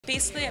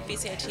Basically at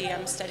BCIT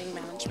I'm studying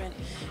management,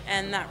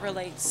 and that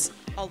relates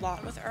a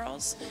lot with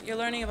earls. You're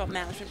learning about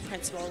management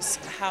principles,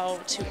 how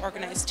to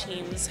organize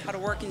teams, how to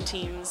work in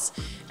teams,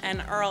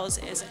 and earls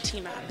is a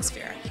team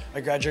atmosphere.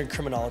 I graduated in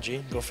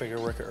criminology, go figure,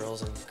 work at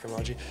earls in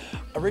criminology.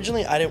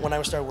 Originally, when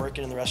I started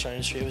working in the restaurant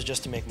industry, it was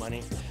just to make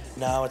money.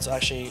 Now I'm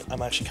actually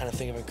kind of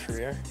thinking of a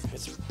career.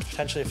 It's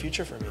potentially a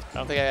future for me. I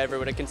don't think I ever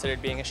would have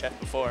considered being a chef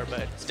before,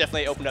 but it's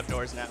definitely opened up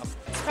doors now.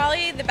 It's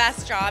probably the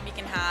best job you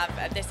can have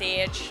at this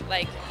age.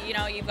 Like,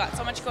 you've got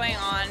so much going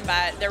on,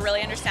 but they're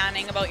really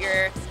understanding about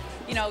your,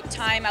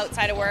 time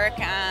outside of work,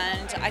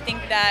 and I think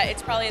that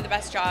it's probably the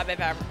best job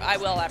I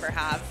will ever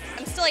have.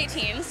 I'm still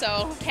 18,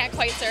 so can't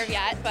quite serve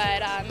yet,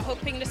 but I'm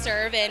hoping to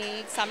serve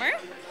in summer,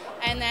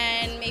 and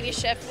then maybe a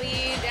shift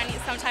lead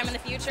sometime in the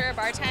future,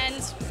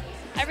 bartend,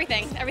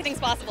 everything. Everything's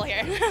possible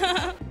here.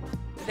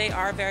 They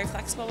are very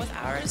flexible with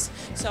hours,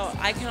 so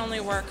I can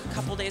only work a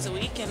couple days a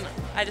week, and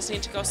I just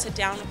need to go sit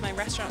down with my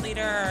restaurant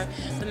leader or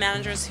the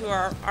managers who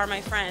are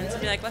my friends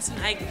and be like, listen,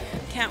 I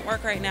can't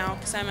work right now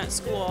because I'm at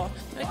school.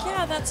 Like,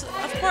 yeah, that's,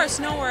 of course,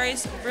 no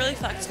worries, really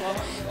flexible.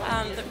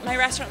 My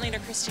restaurant leader,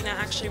 Christina,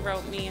 actually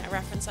wrote me a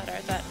reference letter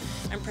that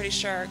I'm pretty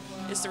sure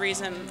is the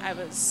reason I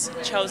was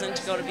chosen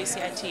to go to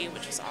BCIT,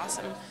 which was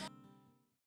awesome.